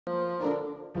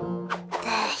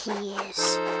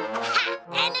is. Ha!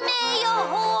 Enemy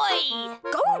ahoy!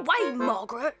 Go away,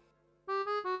 Margaret.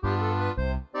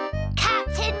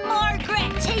 Captain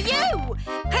Margaret, to you!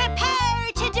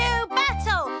 Prepare to do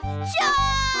battle!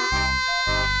 Charge!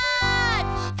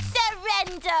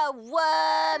 Surrender,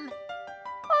 worm!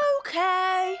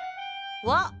 OK.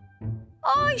 What?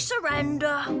 I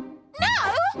surrender.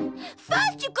 No!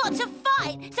 First you've got to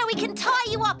fight so we can tie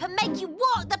you up and make you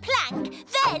walk the plank.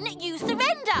 Then you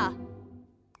surrender.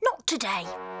 Not today.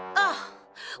 Oh,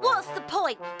 what's the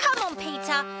point? Come on,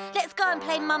 Peter. Let's go and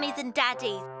play mummies and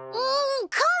daddies.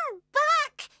 Come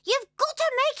back! You've got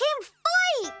to make him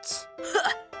fight!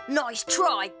 Nice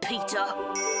try, Peter.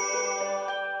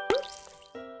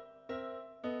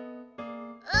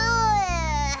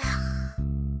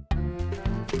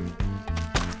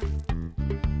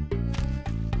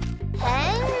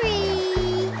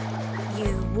 Henry!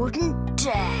 You wouldn't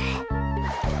dare.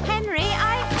 Henry,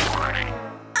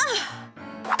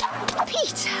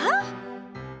 Peter?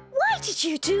 Why did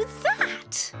you do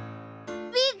that?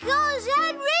 Because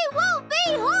Henry won't be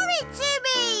horrid to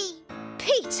me!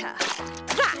 Peter,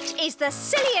 that is the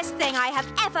silliest thing I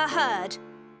have ever heard.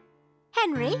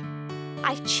 Henry,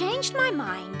 I've changed my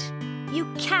mind. You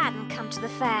can come to the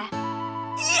fair.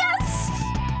 Yes!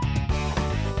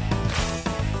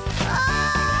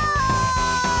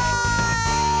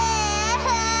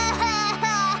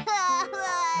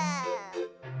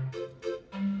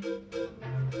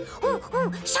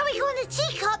 Shall we go on the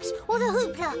teacups or the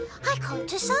hoopla? I can't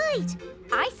decide.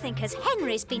 I think as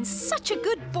Henry's been such a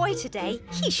good boy today,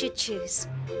 he should choose.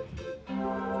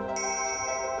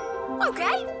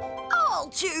 OK, I'll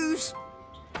choose.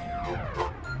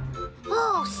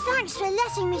 Oh, thanks for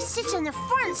letting me sit in the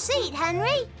front seat,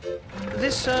 Henry.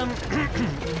 This,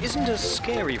 isn't a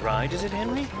scary ride, is it,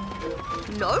 Henry?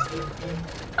 No.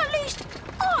 At least,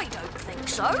 I don't think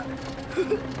so.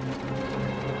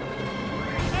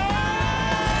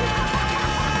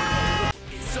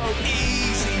 It's so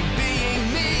easy being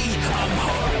me. I'm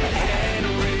Horrid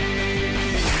Henry.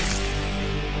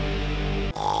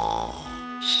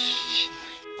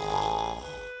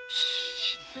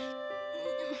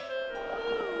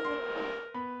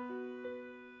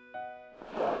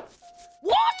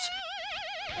 What?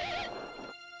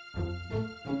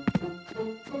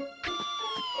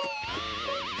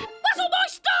 Where's all my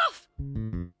stuff?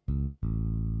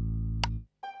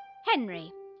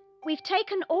 Henry, we've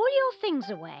taken all your things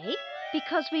away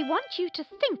because we want you to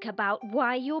think about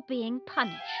why you're being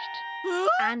punished.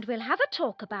 And we'll have a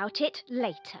talk about it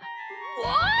later.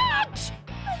 What?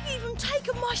 They've even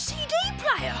taken my CD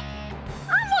player.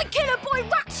 And my Killer Boy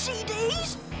Rat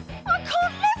CDs. I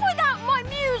can't live without my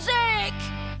music.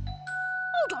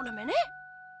 Hold on a minute.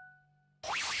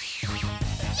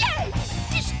 Yay!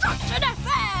 Destruction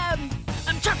FM!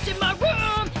 I'm trapped in my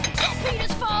room. It's not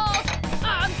Peter's fault.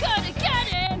 I'm gonna get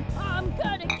him. I'm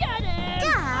gonna get him.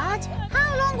 Dad,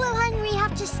 how long will Henry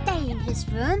have to stay in his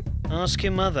room? Ask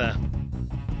your mother.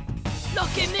 Lock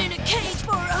him in a cage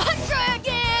for 100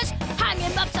 years. Hang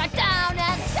him upside down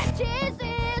and set his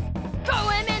ears. Throw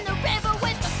him in the river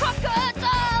with the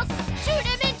crocodiles. Shoot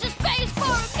him into space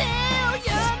for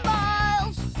 1,000,000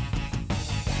 miles.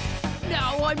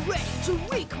 Now I'm ready to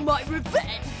wreak my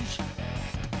revenge.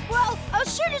 Well, as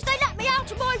soon as they let me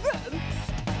out of my room.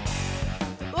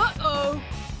 Uh-oh.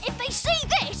 If they see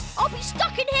this, I'll be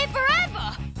stuck in here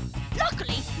forever.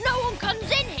 Luckily, no one comes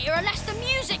in here unless the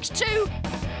music's too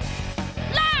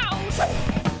loud.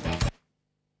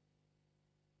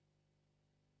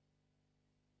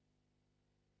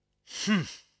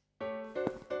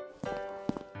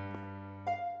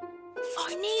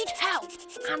 I need help,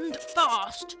 and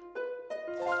fast.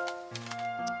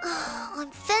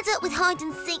 I'm fed up with hide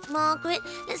and seek, Margaret.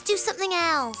 Let's do something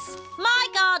else. My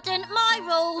garden, my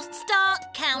rules.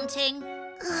 Start counting.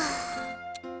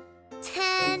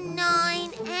 10,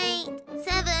 9, 8,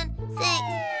 7, 6,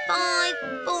 5,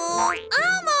 4.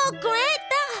 Oh, Margaret,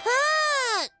 that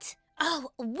hurt!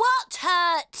 Oh, what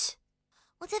hurt?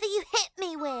 Whatever you hit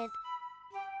me with.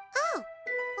 Oh,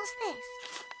 what's this?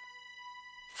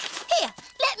 Here,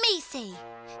 let me see.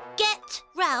 Get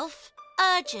Ralph,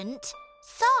 urgent,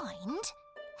 signed,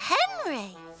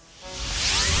 Henry.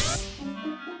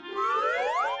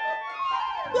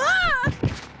 Ah!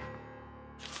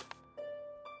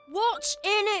 What's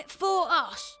in it for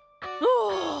us?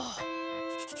 Oh.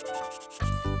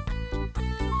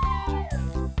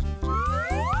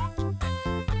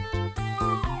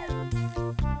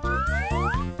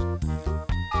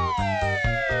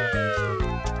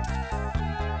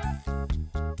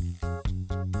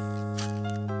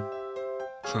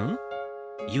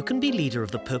 You can be leader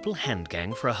of the Purple Hand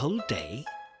Gang for a whole day?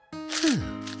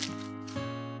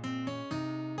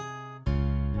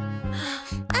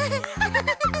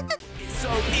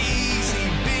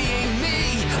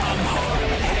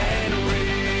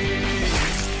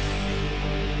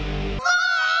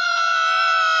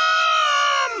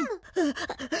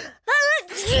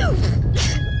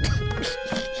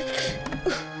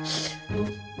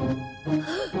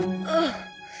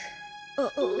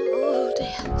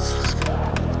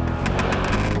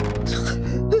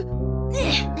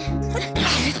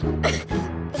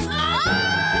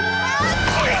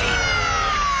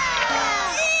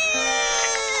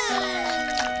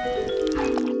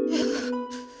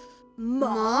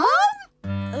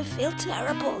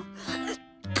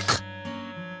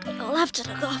 have to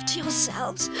look after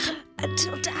yourselves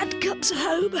until Dad comes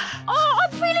home. Oh,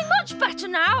 I'm feeling much better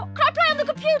now. Can I play on the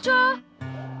computer?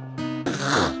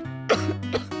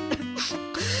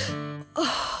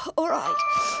 Oh, all right.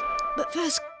 But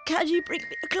first, can you bring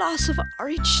me a glass of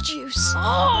orange juice?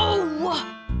 Oh!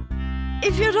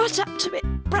 If you're not up to it,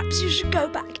 perhaps you should go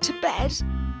back to bed.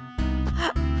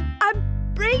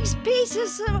 And brings Peter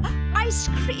some ice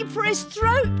cream for his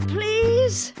throat,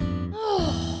 please.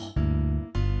 Oh.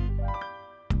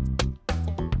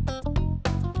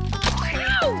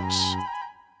 Ouch!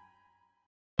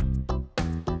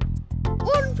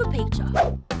 1 for Peter,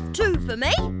 2 for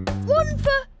me, 1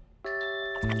 for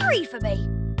 3 for me.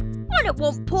 I don't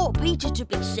want poor Peter to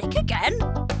be sick again.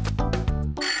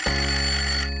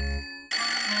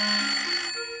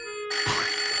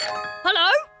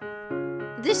 Hello?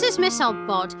 This is Miss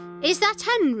Oddbod. Is that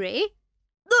Henry?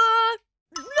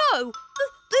 No.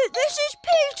 This is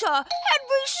Peter,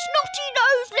 Henry's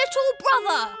snotty-nosed little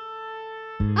brother.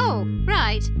 Oh,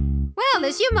 right. Well,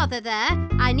 is your mother there?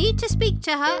 I need to speak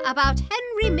to her about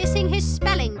Henry missing his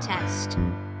spelling test.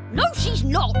 No, she's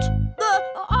not.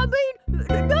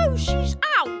 No, she's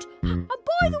out. And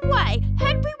by the way,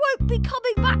 Henry won't be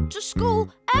coming back to school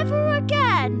ever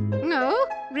again. No?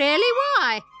 Really?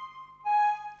 Why?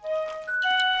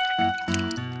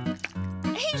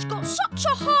 He's got such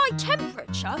a high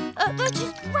temperature that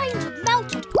his brains have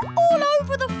melted all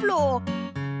over the floor.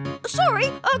 Sorry,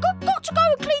 got to go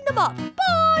and clean them up.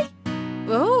 Bye.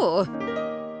 Oh.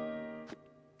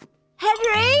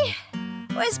 Henry,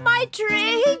 where's my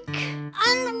drink?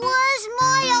 And where's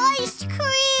my ice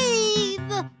cream?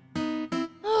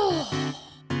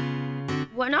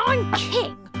 When I'm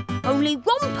king, only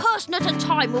one person at a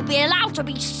time will be allowed to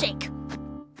be sick.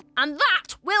 And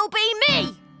that will be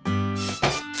me.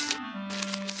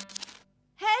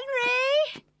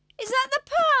 Henry, is that the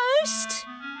post?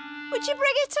 Would you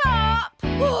bring it up?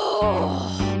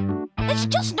 It's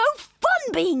just no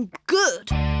fun being good.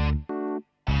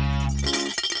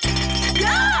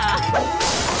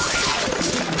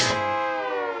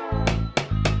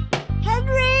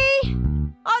 Henry,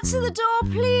 answer the door,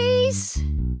 please.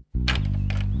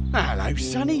 Hello,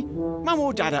 Sonny. Mum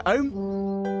or Dad at home?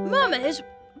 Mum is,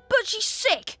 but she's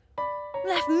sick.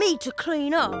 Left me to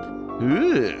clean up.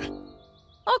 Ugh.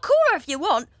 I'll call her if you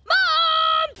want.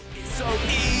 Mum! It's so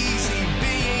easy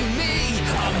being me.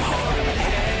 I'm Horrid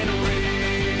Henry.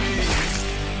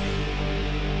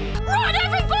 Run,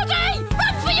 everybody!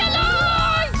 Run for your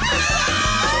lives!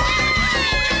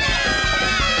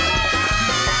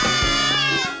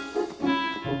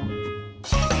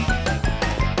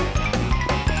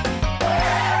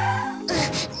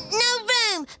 No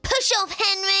room. Push off,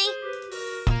 Henry.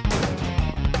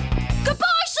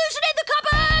 Goodbye, Susan in the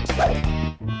cupboard!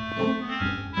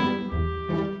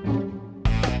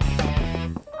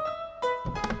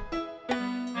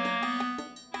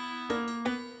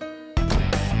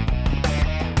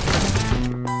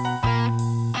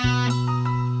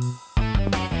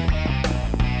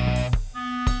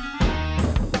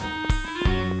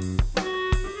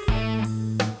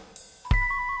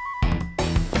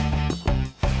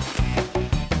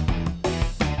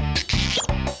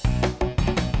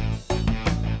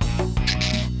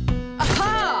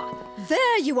 Aha!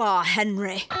 There you are,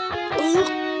 Henry.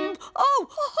 Oh,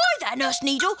 hi there, Nurse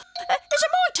Needle. Is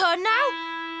it my turn now?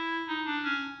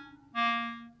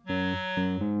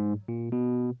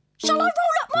 Shall I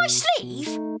roll up my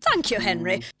sleeve? Thank you,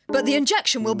 Henry. But the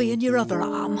injection will be in your other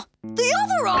arm. The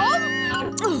other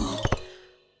arm?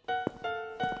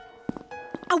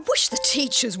 I wish the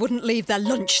teachers wouldn't leave their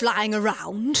lunch lying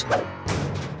around.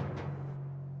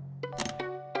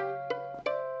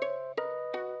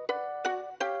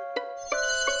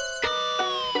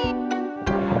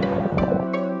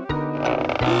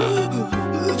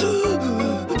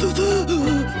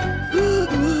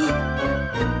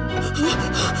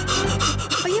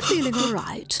 Are you feeling all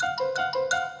right?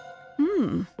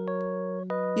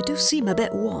 You do seem a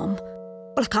bit warm.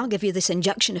 Well, I can't give you this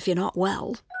injection if you're not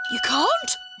well. You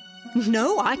can't?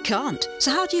 No, I can't.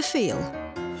 So how do you feel?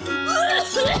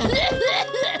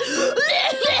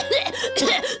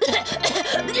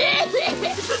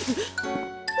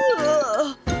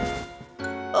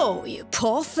 Oh, you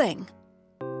poor thing.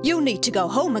 You need to go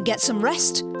home and get some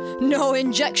rest. No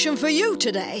injection for you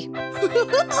today.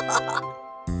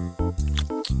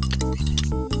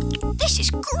 This is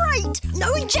great!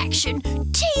 No injection,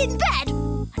 tea in bed,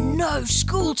 and no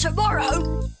school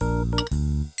tomorrow.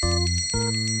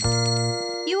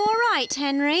 You all right,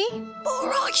 Henry?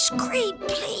 More ice cream,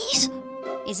 please.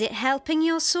 Is it helping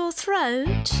your sore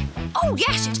throat? Oh,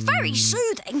 yes, it's very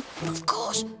soothing. Of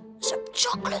course, Some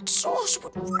chocolate sauce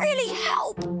would really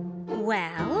help.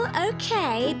 Well,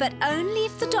 OK, but only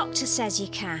if the doctor says you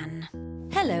can.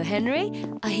 Hello, Henry.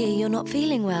 I hear you're not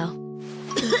feeling well.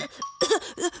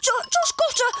 Just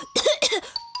got a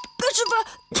bit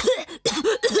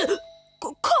of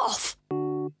a cough.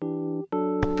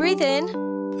 Breathe in.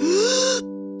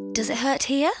 Does it hurt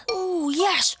here? Oh,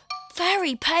 yes.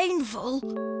 Very painful.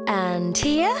 And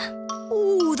here?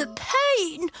 Oh, the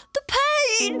pain. The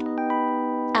pain.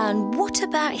 And what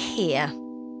about here?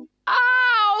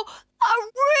 Ow! That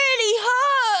really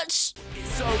hurts.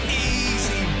 It's so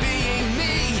easy being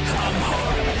me. I'm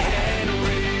Horrid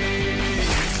Henry.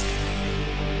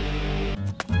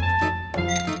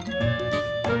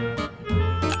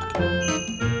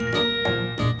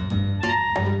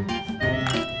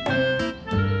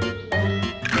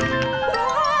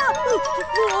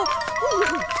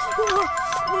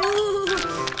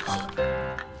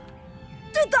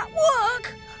 Did that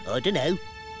work? I don't know.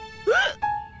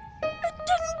 It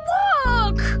didn't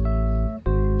work.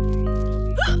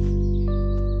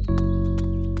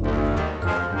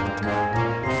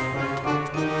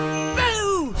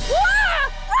 Boo!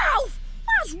 Ralph!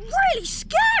 That's really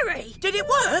scary. Did it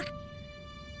work?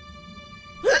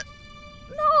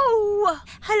 No.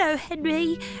 Hello,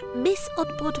 Henry. Miss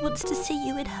Oddbod wants to see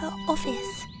you in her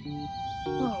office.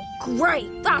 Oh,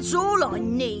 great. That's all I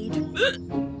need.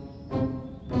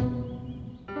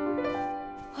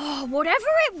 Oh, whatever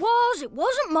it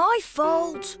wasn't my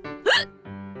fault.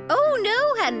 Oh,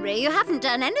 no, Henry, you haven't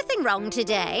done anything wrong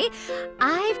today.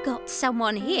 I've got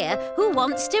someone here who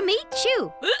wants to meet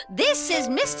you. This is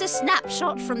Mr.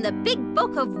 Snapshot from the Big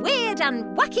Book of Weird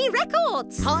and Wacky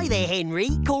Records. Hi there,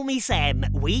 Henry. Call me Sam.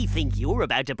 We think you're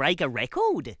about to break a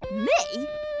record. Me?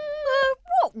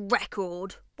 What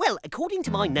record? Well, according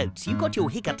to my notes, you got your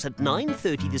hiccups at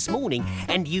 9:30 this morning,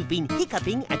 and you've been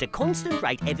hiccuping at a constant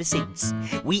rate ever since.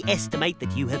 We estimate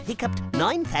that you have hiccuped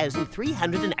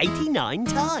 9,389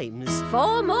 times.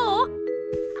 4 more,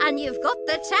 and you've got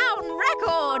the town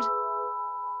record.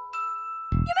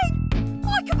 You mean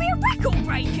I could be a record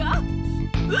breaker?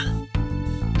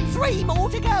 3 more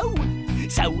to go.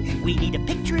 So, we need a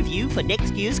picture of you for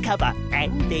next year's cover,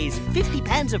 and there's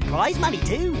 £50 of prize money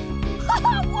too.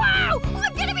 Oh, wow!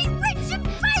 I'm going to be rich and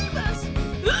famous!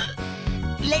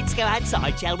 Let's go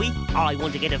outside, shall we? I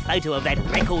want to get a photo of that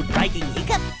record-breaking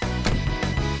hiccup.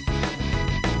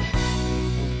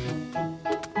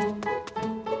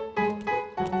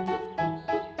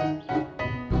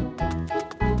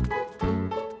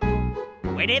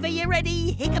 Whenever you're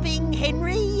ready, hiccuping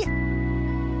Henry.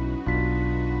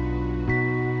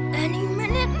 Any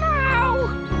minute now!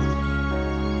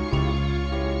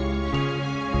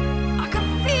 I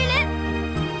can feel it!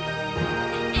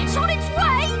 It's on its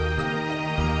way!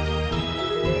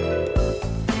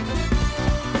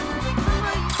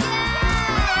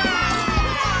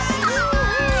 Oh,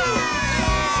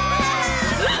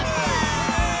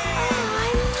 I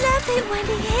love it when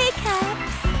he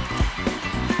hiccups.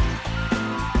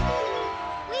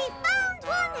 We found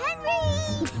one, Henry!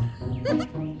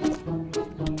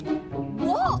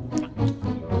 What?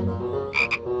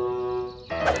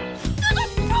 There's a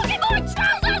frog in my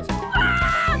trousers!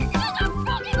 Ah! There's a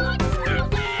frog in my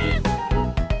trousers!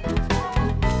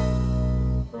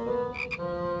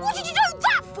 What did you do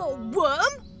that for,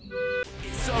 worm?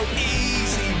 It's so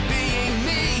easy being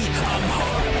me. I'm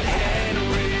Horrid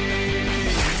Henry.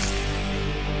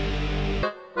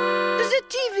 The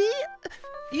TV?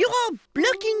 You are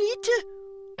blocking it.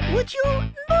 Would you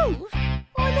move?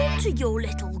 I'm onto your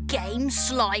little game,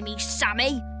 slimy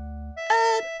Sammy.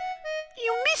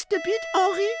 You missed a bit,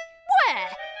 Henri. Where?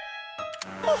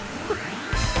 Oh,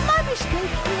 my mistake.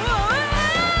 Here you are.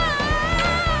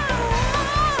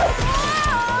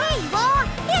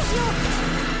 Here's your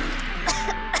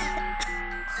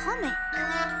comic.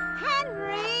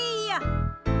 Henry!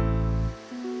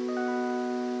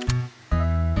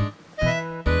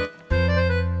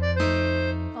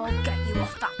 I'll get you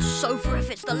off that sofa if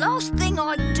it's the last thing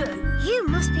I do. You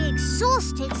must be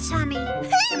exhausted, Sammy.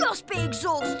 He must be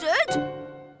exhausted.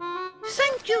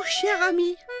 Thank you, cher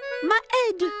ami. My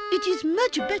head, it is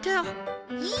much better.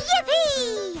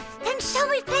 Yippee! Then shall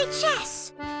we play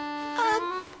chess? A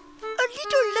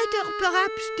little later,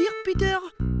 perhaps, dear Peter.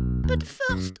 But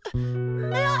first,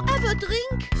 may I have a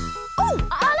drink? Oh,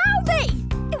 allow me.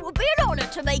 It would be an honour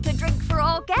to make a drink for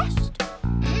our guest.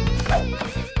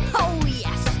 Oh,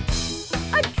 yes.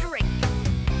 A drink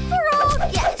for our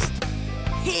guest.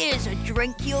 Here's a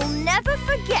drink you'll never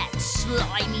forget,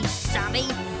 slimy Sammy.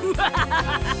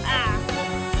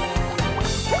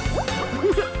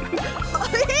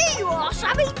 Here you are,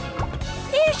 Sammy.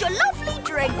 Here's your lovely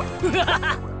drink.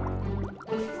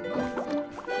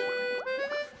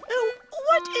 Oh,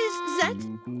 what is that?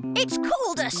 It's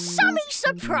called a Sammy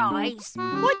surprise.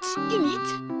 What's in it?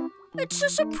 It's a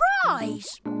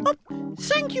surprise. Oh,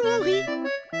 thank you, Henri.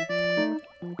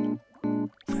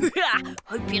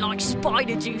 Hope you like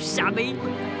spider juice, Sammy.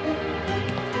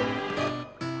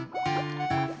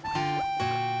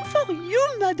 For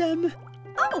you, madame.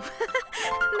 Oh,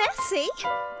 merci.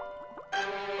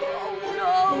 Oh,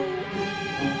 no.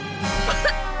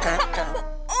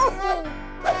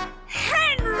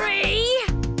 Henry!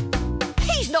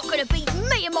 He's not going to beat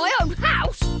me in my own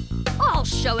house. I'll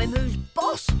show him who's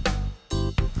boss.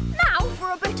 Now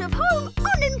for a bit of home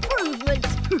unimprovement.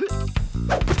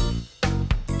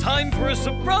 Time for a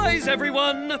surprise,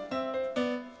 everyone!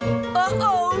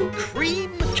 Uh-oh.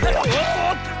 Cream cake!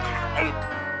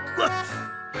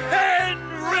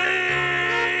 Henry!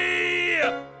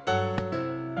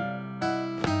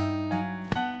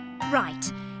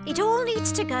 Right, it all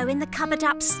needs to go in the cupboard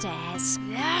upstairs.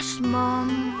 Yes, Mum.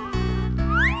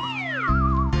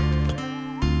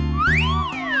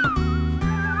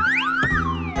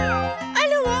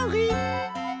 Hello, Henri.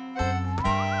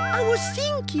 I was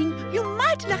thinking you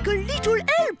might like a little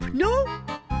help, no?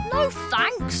 No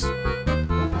thanks.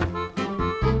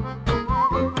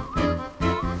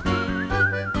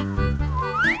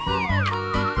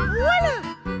 Voila!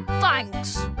 Thanks.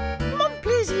 Mon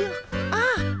plaisir.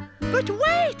 Ah, but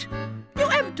wait! You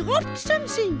have dropped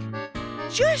something.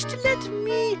 Just let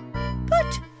me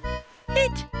put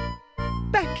it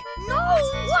back. No,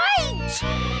 wait!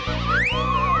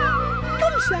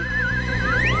 Comme ça.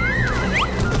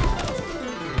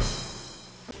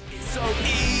 It's so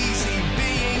easy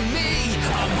being me.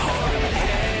 I'm Horrid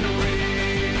Henry.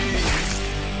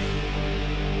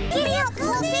 Giddy up,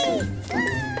 Lucy!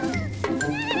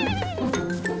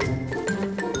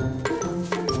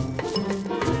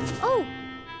 Oh,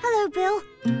 hello, Bill.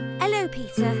 Hello,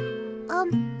 Peter.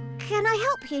 Can I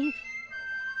help you?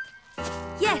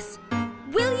 Yes.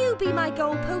 Will you be my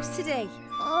goalpost today?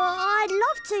 I'd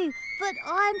love to, but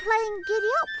I'm playing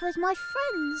Giddy Up with my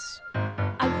friends.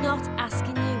 I'm not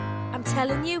asking you. I'm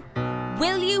telling you.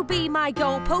 Will you be my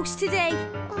goalpost today?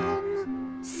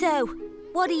 So,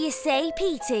 what do you say,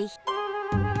 Petey?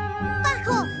 Back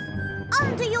off!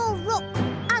 Under your rock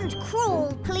and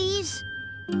crawl, please.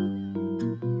 Get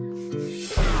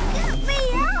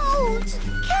me out!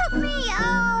 Get me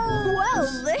out! Well,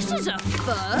 this is a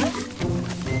first.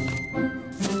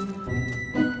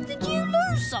 Did you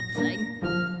lose something?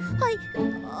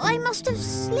 I must have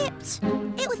slipped.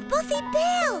 It was Buffy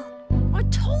Bill. I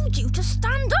told you to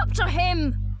stand up to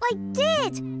him. I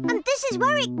did, and this is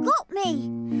where it got me.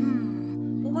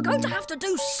 Well, we're going to have to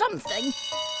do something.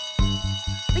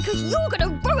 Because you're going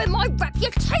to ruin my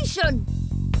reputation.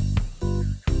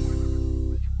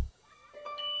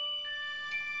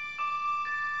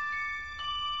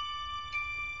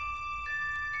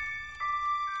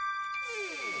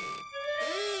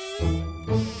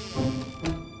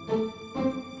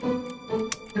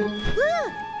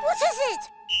 What is it?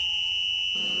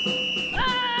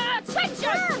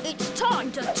 Attention! It's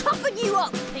time to toughen you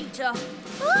up, Peter.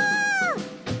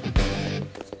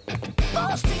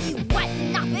 Faster, you wet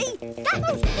nappy! Get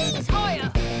those knees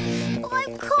higher!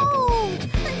 I'm cold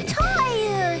and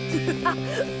tired.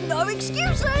 No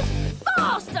excuses!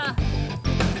 Faster!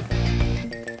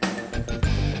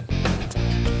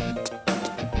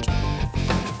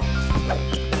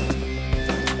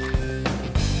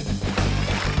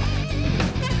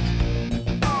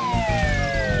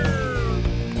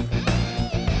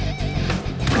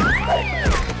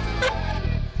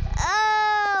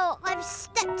 Oh, I've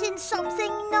stepped in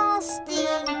something nasty.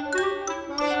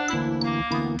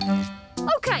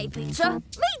 Okay, Peter,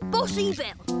 meet Bossy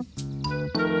Bill.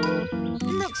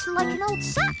 Looks like an old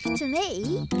sack to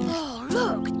me. Oh,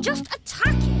 look, just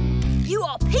attack him. You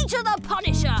are Peter the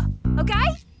Punisher,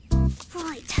 okay?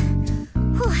 Right.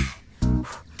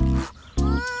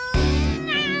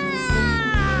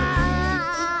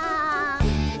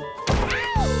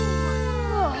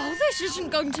 Oh, this isn't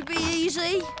going to be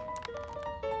easy.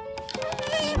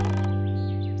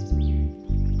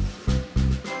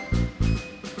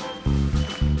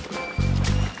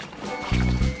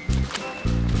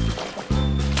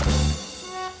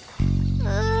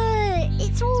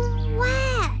 It's all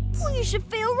wet. Well, you should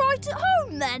feel right at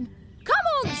home then. Come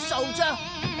on, soldier.